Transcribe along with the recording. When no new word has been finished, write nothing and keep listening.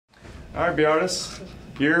All right, Beatrice,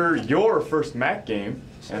 your first MAC game,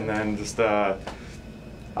 and then just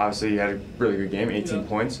obviously you had a really good game, 18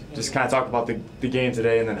 points. Just kind of talk about the game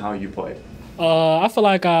today and then how you played. I feel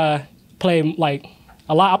like I played like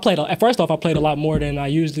a lot. First off, I played a lot more than I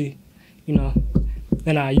usually,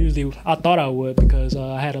 I thought I would, because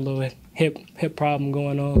I had a little hip problem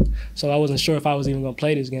going on. So I wasn't sure if I was even gonna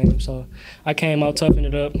play this game. So I came out, toughened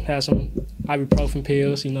it up, had some ibuprofen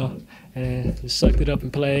pills, and just sucked it up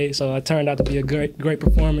and played. So it turned out to be a great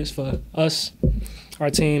performance for us, our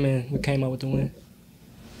team, and we came out with the win.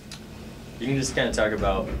 You can just kind of talk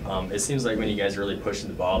about, it seems like when you guys are really pushing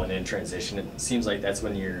the ball and in transition, it seems like that's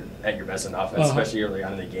when you're at your best on offense, especially early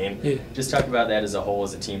on in the game. Yeah. Just talk about that as a whole,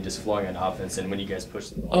 as a team, just flowing on offense, and when you guys push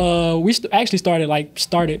the ball. We actually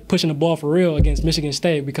started pushing the ball for real against Michigan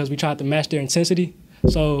State, because we tried to match their intensity.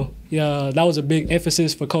 So yeah, that was a big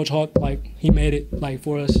emphasis for Coach Hawk. Like, he made it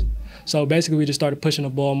for us. So basically, we just started pushing the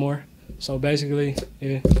ball more. So basically,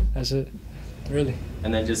 yeah, that's it. Really.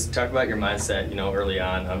 And then just talk about your mindset, early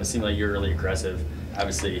on. It seemed like you were really aggressive,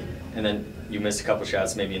 obviously, and then you missed a couple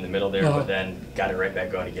shots maybe in the middle there, but then got it right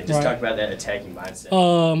back going again. Just talk about that attacking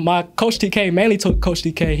mindset. My Coach TK, mainly Coach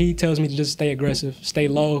TK, he tells me to just stay aggressive, stay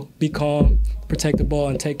low, be calm, protect the ball,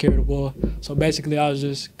 and take care of the ball. So basically, I was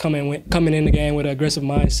just coming in the game with an aggressive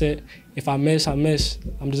mindset. If I miss, I miss.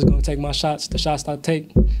 I'm just going to take my shots. The shots I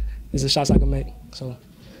take is the shots I can make. So.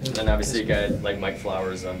 And then obviously a guy like Mike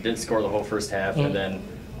Flowers didn't score the whole first half, and then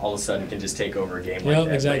all of a sudden can just take over a game like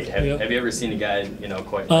that. Exactly. Have you ever seen a guy,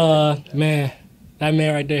 quite like that? Man, that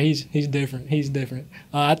man right there, he's different. He's different.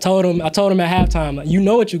 I told him at halftime, you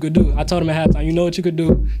know what you could do. I told him at halftime, you know what you could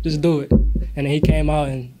do, just do it. And then he came out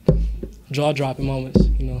and jaw-dropping moments.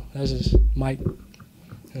 That's just Mike.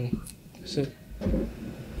 That's it.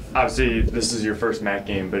 Obviously, this is your first MAC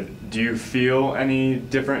game, but do you feel any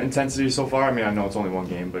different intensity so far? I mean, I know it's only one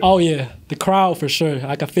game, but oh yeah, the crowd for sure.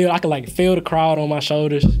 I could feel the crowd on my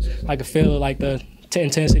shoulders. I could feel the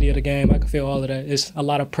intensity of the game. I could feel all of that. It's a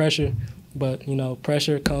lot of pressure, but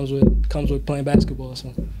pressure comes with playing basketball.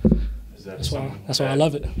 So that's why I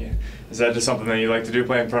love it. Yeah. Is that just something that you like to do,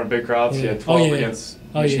 play in front of big crowds? Yeah. You had 12 against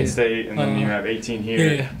Michigan State, and then you have 18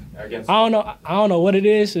 here against. I don't know what it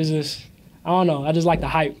is. It's just. I don't know. I just like the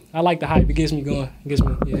hype. I like the hype. It gets me going. It gets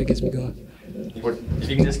me going. If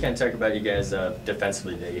you can just kind of talk about you guys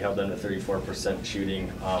defensively today. You held them to 34%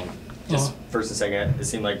 shooting. Just first and second, it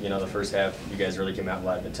seemed like the first half you guys really came out with a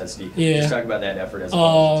lot of intensity. Yeah. Just talk about that effort as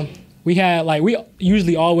well. We had we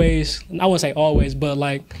usually always, I wouldn't say always, but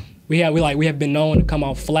we have been known to come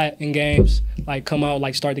out flat in games. Come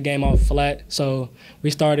out start the game off flat. So we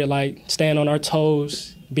started staying on our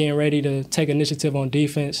toes, being ready to take initiative on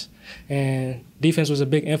defense. And defense was a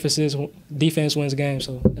big emphasis. Defense wins games,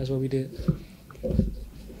 so that's what we did.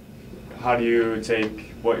 How do you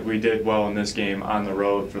take what we did well in this game on the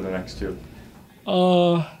road for the next two?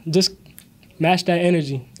 Just match that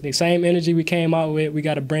energy. The same energy we came out with, we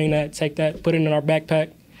got to bring that, take that, put it in our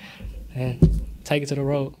backpack, and take it to the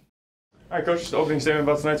road. All right, Coach, just opening statement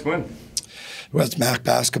about tonight's win. Well, it's MAC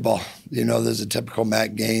basketball. There's a typical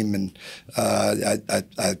MAC game, and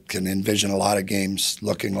I can envision a lot of games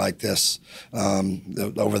looking like this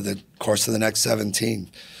over the course of the next 17.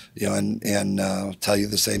 And I'll tell you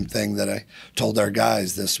the same thing that I told our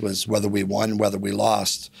guys. This was whether we won, whether we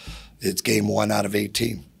lost. It's game 1 out of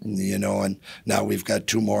 18. And now we've got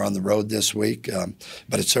 2 more on the road this week.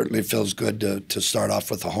 But it certainly feels good to start off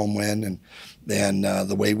with a home win, and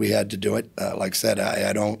the way we had to do it. Like I said,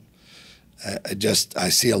 I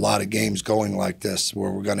see a lot of games going like this where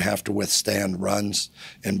we're going to have to withstand runs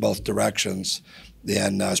in both directions.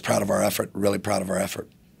 And I was proud of our effort, really proud of our effort.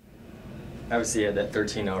 Obviously, you had that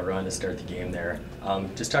 13-0 run to start the game there.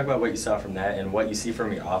 Just talk about what you saw from that and what you see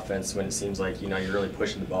from your offense when it seems like you're really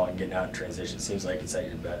pushing the ball and getting out in transition. It seems like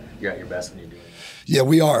you're at your best when you're doing it. Yeah,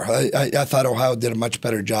 we are. I thought Ohio did a much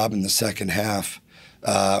better job in the second half,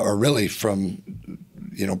 or really from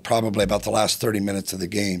probably about the last 30 minutes of the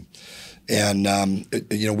game. And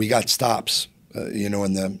we got stops, in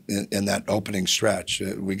that opening stretch.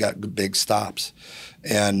 We got big stops,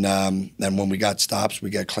 and when we got stops, we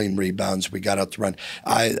got clean rebounds. We got out the run.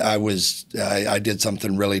 I did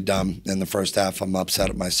something really dumb in the first half. I'm upset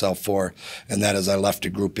at myself for, and that is I left a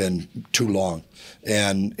group in too long,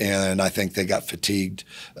 and I think they got fatigued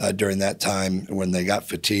during that time. When they got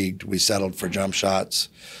fatigued, we settled for jump shots.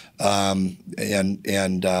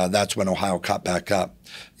 and that's when Ohio caught back up.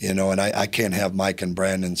 And I can't have Mike and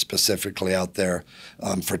Brandon specifically out there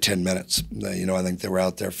for 10 minutes. I think they were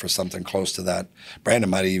out there for something close to that. Brandon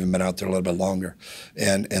might have even been out there a little bit longer,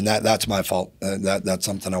 and that's my fault. That's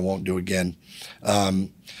something I won't do again.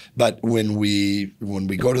 But when we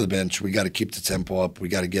go to the bench, we got to keep the tempo up. We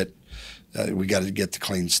got to get the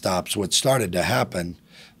clean stops. What started to happen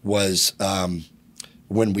was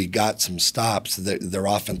when we got some stops, their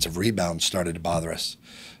offensive rebounds started to bother us.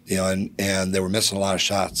 And they were missing a lot of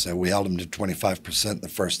shots. We held them to 25% in the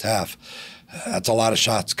first half. That's a lot of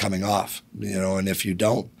shots coming off, and if you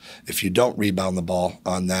don't rebound the ball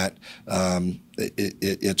on that,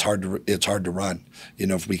 it's hard to run.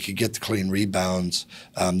 If we could get the clean rebounds,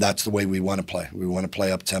 that's the way we want to play. We want to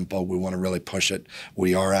play up tempo. We want to really push it.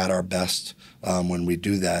 We are at our best when we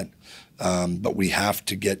do that, but we have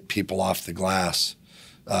to get people off the glass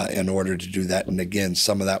in order to do that. And again,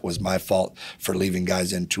 some of that was my fault for leaving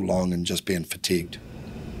guys in too long and just being fatigued.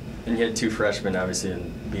 And you had two freshmen, obviously,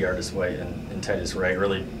 in B. Artis White and Titus Wright,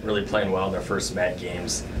 really playing well in their first MAC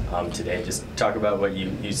games today. Just talk about what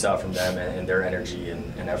you saw from them and their energy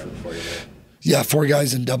and effort for you there. Yeah, 4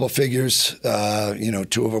 guys in double figures. 2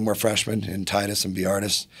 of them were freshmen in Titus and B.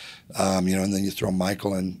 Artis. And then you throw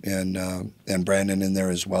Michael and Brandon in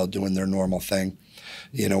there as well, doing their normal thing.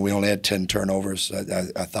 We only had 10 turnovers.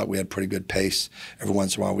 I thought we had pretty good pace. Every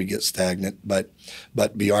once in a while we get stagnant. But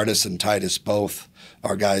B. Artis and Titus both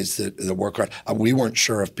are guys that work hard. We weren't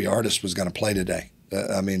sure if B. Artis was going to play today.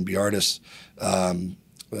 B. Artis, I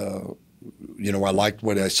liked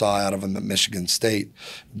what I saw out of him at Michigan State.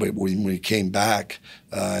 But when we came back,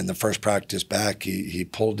 in the first practice back, he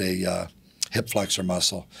pulled a hip flexor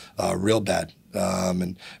muscle real bad.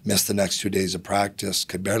 And missed the next 2 days of practice,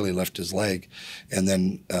 could barely lift his leg. And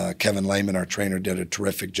then Kevin Lehman, our trainer, did a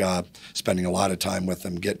terrific job spending a lot of time with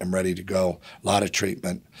him, getting him ready to go, a lot of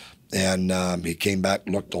treatment. And he came back,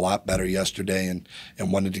 looked a lot better yesterday, and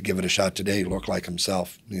wanted to give it a shot today. He looked like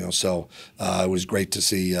himself, So it was great to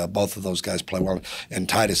see both of those guys play well. And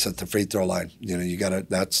Titus at the free throw line,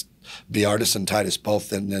 that's B. Artis and Titus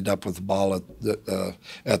both ended up with the ball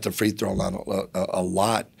at the free throw line a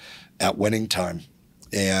lot at winning time.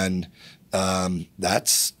 And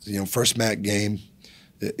that's, first MAC game,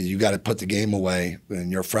 you got to put the game away,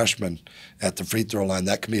 and you're a freshman at the free throw line.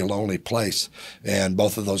 That can be a lonely place, and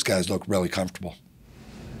both of those guys look really comfortable.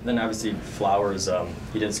 Then obviously Flowers,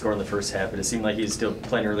 he didn't score in the first half, but it seemed like he was still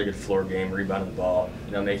playing a really good floor game, rebounding the ball,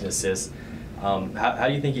 making assists. How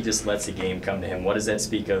do you think he just lets the game come to him? What does that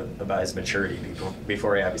speak about his maturity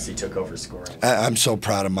before he obviously took over scoring? I'm so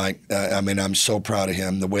proud of Mike. I'm so proud of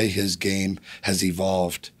him, the way his game has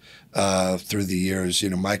evolved through the years.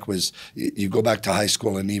 Mike was, you go back to high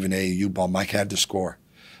school and even AAU ball, Mike had to score.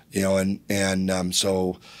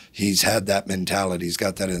 So he's had that mentality. He's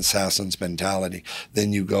got that assassin's mentality.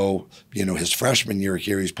 Then you go, his freshman year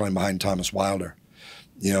here, he's playing behind Thomas Wilder.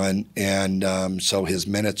 So his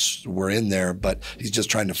minutes were in there, but he's just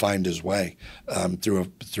trying to find his way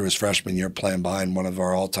through his freshman year, playing behind one of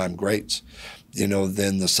our all-time greats.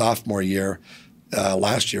 Then the sophomore year,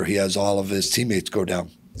 last year, he has all of his teammates go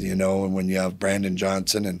down. And when you have Brandon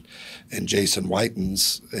Johnson and Jason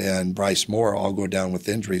Whitens and Bryce Moore all go down with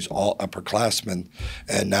injuries, all upperclassmen,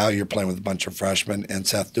 and now you're playing with a bunch of freshmen and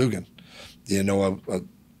Seth Dugan.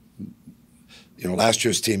 Last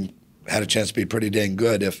year's team had a chance to be pretty dang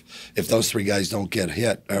good if those 3 guys don't get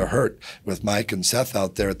hit or hurt, with Mike and Seth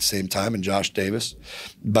out there at the same time and Josh Davis.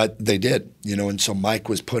 But they did, and so Mike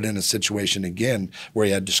was put in a situation again where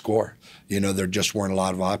he had to score. There just weren't a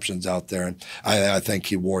lot of options out there. And I think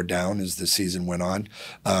he wore down as the season went on.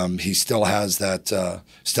 He still has that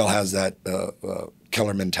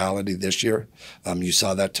killer mentality this year. You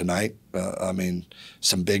saw that tonight.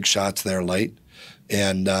 Some big shots there late.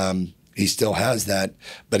 And he still has that,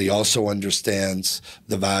 but he also understands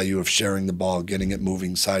the value of sharing the ball, getting it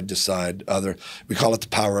moving side to side. We call it the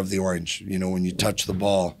power of the orange. When you touch the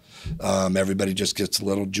ball, everybody just gets a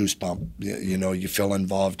little juice bump. You feel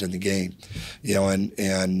involved in the game.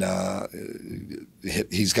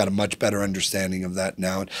 He's got a much better understanding of that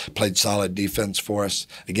now. Played solid defense for us.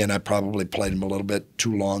 Again, I probably played him a little bit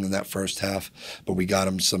too long in that first half, but we got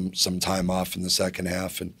him some time off in the second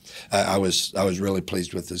half, and I was really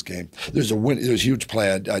pleased with this game. There's a huge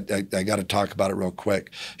play. I got to talk about it real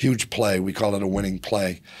quick. Huge play. We call it a winning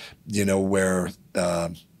play. Where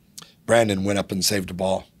Brandon went up and saved the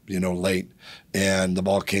ball. Late, and the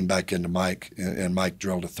ball came back into Mike, and Mike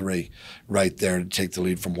drilled a 3 right there to take the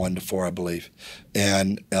lead from 1 to 4, I believe.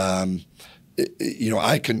 And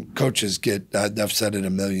coaches get, I've said it a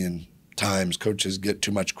million times, coaches get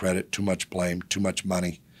too much credit, too much blame, too much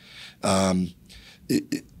money.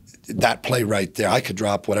 That play right there, I could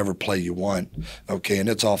drop whatever play you want, okay, and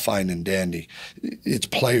it's all fine and dandy. It's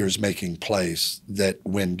players making plays that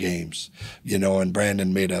win games, and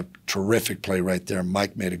Brandon made a terrific play right there.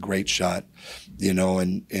 Mike made a great shot,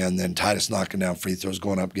 and then Titus knocking down free throws,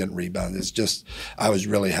 going up, getting rebounds. It's just, I was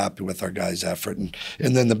really happy with our guys' effort. And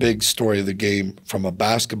then the big story of the game from a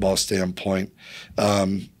basketball standpoint,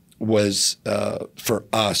 was for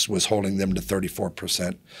us was holding them to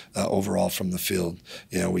 34% overall from the field.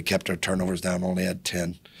 We kept our turnovers down, only had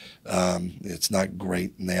 10. It's not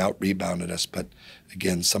great, and they out-rebounded us. But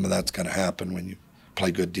again, some of that's going to happen when you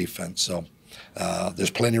play good defense. So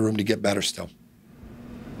there's plenty of room to get better still.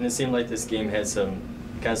 And it seemed like this game had some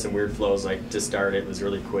weird flows. Like to start, it was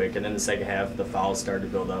really quick, and then the second half, the fouls started to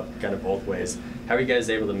build up, kind of both ways. How are you guys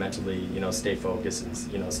able to mentally, stay focused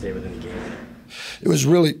and stay within the game? It was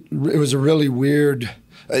a really weird.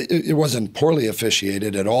 It wasn't poorly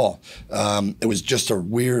officiated at all. It was just a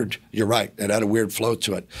weird. You're right. It had a weird flow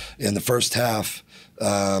to it. In the first half,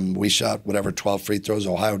 we shot 12 free throws.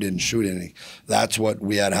 Ohio didn't shoot any. That's what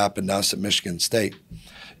we had happen to us at Michigan State.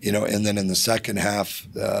 And then in the second half,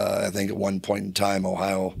 I think at one point in time,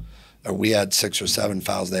 Ohio, we had 6 or 7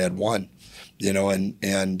 fouls. They had 1.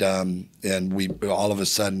 And we all of a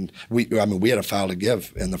sudden we had a foul to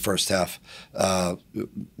give in the first half,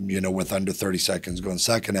 with under 30 seconds going.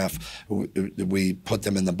 Second half, we put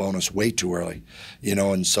them in the bonus way too early,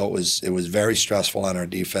 and so it was very stressful on our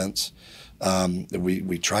defense.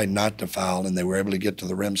 We tried not to foul, and they were able to get to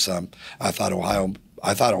the rim some. I thought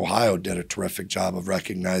Ohio did a terrific job of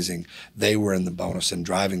recognizing they were in the bonus and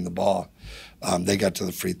driving the ball. They got to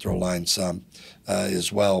the free throw line some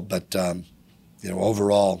as well, but.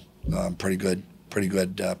 Overall, pretty good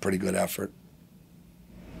effort.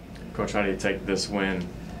 Coach, how do you take this win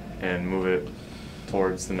and move it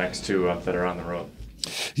towards the next 2 up that are on the road?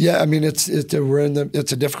 Yeah, it's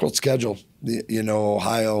a difficult schedule.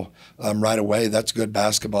 Ohio right away. That's a good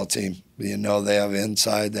basketball team. They have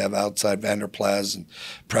inside, they have outside. Vanderplas and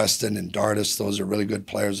Preston and Dardis. Those are really good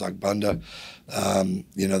players. Like Bunda.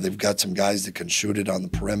 They've got some guys that can shoot it on the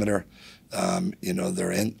perimeter. They're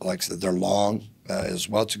they're long as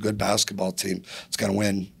well. It's a good basketball team. It's going to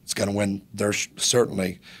win. It's going to win.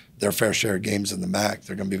 Certainly their fair share of games in the MAC.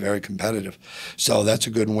 They're going to be very competitive. So that's a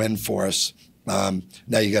good win for us. Now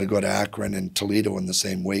you got to go to Akron and Toledo in the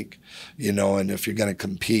same week. And if you're going to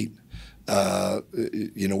compete,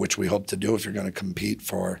 which we hope to do, if you're going to compete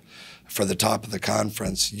for the top of the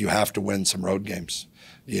conference, you have to win some road games.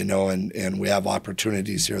 And we have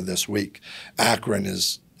opportunities here this week. Akron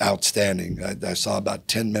is outstanding. I saw about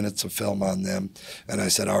 10 minutes of film on them, and I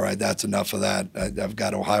said, all right, that's enough of that. I've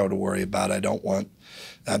got Ohio to worry about.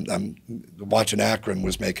 I'm watching Akron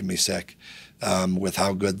was making me sick with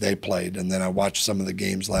how good they played. And then I watched some of the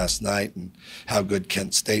games last night and how good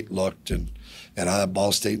Kent State looked, and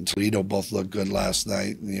Ball State and Toledo both looked good last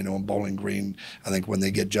night. And Bowling Green, I think when they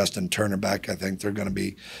get Justin Turner back, I think they're going to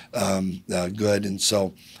be good. And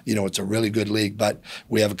so, it's a really good league. But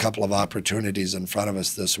we have a couple of opportunities in front of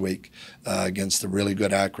us this week against a really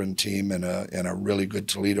good Akron team and a really good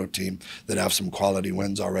Toledo team that have some quality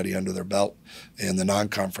wins already under their belt in the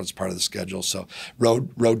non-conference part of the schedule. So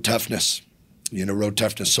road toughness. Road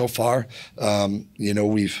toughness so far.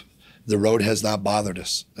 The road has not bothered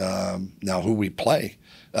us. Now, who we play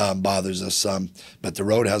bothers us some, but the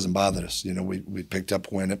road hasn't bothered us. We picked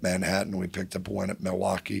up a win at Manhattan. We picked up a win at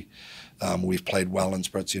Milwaukee. We've played well in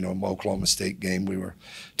spurts. In Oklahoma State game, we were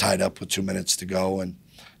tied up with 2 minutes to go,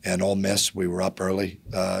 and Ole Miss, we were up early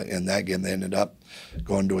in that game. They ended up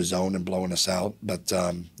going to a zone and blowing us out. But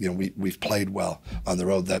we've played well on the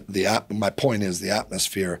road. My point is the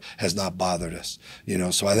atmosphere has not bothered us.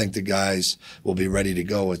 So I think the guys will be ready to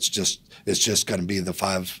go. It's just going to be the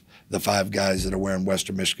five guys that are wearing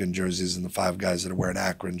Western Michigan jerseys and the 5 guys that are wearing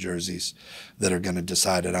Akron jerseys that are going to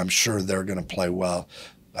decide it. I'm sure they're going to play well.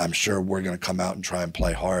 I'm sure we're going to come out and try and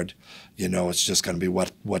play hard. It's just going to be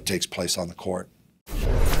what takes place on the court.